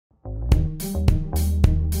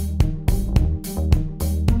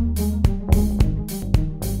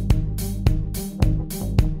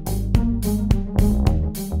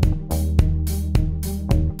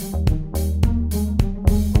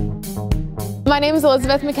My name is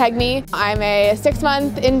Elizabeth McKegney. I'm a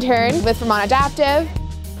 6-month intern with Vermont Adaptive.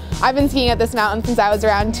 I've been skiing at this mountain since I was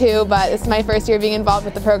around 2, but this is my first year being involved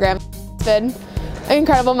with the program. It's been an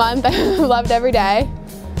incredible month. I've loved every day.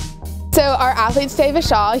 So our athlete today,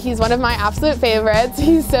 Vishal, he's one of my absolute favorites.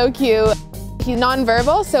 He's so cute. He's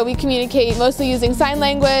nonverbal, so we communicate mostly using sign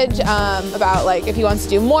language about like if he wants to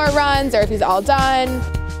do more runs or if he's all done.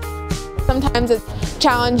 Sometimes it's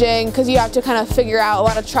challenging because you have to kind of figure out a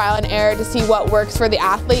lot of trial and error to see what works for the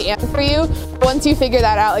athlete and for you. Once you figure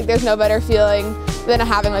that out, like there's no better feeling than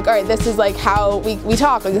having like, all right, this is like how we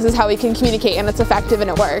talk, like this is how we can communicate and it's effective and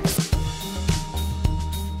it works.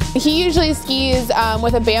 He usually skis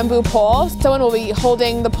with a bamboo pole. Someone will be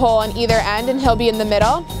holding the pole on either end and he'll be in the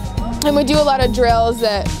middle. And we do a lot of drills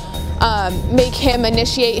that make him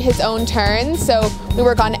initiate his own turns. So we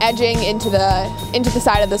work on edging into the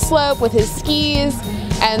side of the slope with his skis.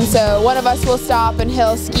 And so one of us will stop and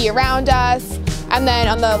he'll ski around us. And then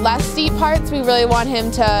on the less steep parts, we really want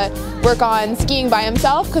him to work on skiing by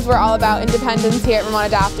himself because we're all about independence here at Vermont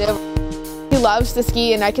Adaptive. He loves to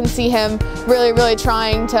ski and I can see him really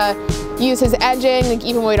trying to use his edging, like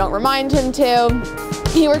even when we don't remind him to.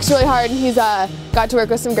 He works really hard and he's got to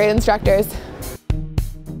work with some great instructors.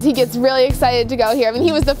 He gets really excited to go here. I mean,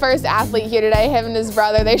 he was the first athlete here today. Him and his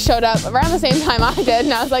brother, they showed up around the same time I did,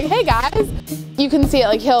 and I was like, hey guys. You can see it,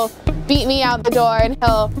 like he'll beat me out the door and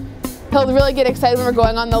he'll really get excited when we're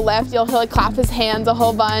going on the lift. He'll like clap his hands a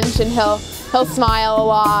whole bunch and he'll smile a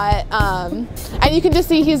lot. And you can just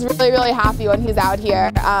see he's really happy when he's out here.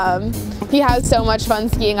 He has so much fun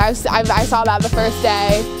skiing. I saw that the first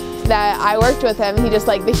day that I worked with him. He just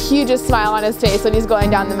like the hugest smile on his face when he's going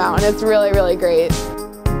down the mountain. It's really great.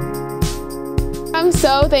 I'm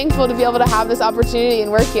so thankful to be able to have this opportunity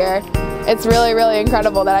and work here. It's really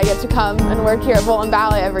incredible that I get to come and work here at Bolton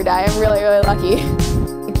Ballet every day. I'm really lucky.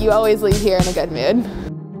 You always leave here in a good mood.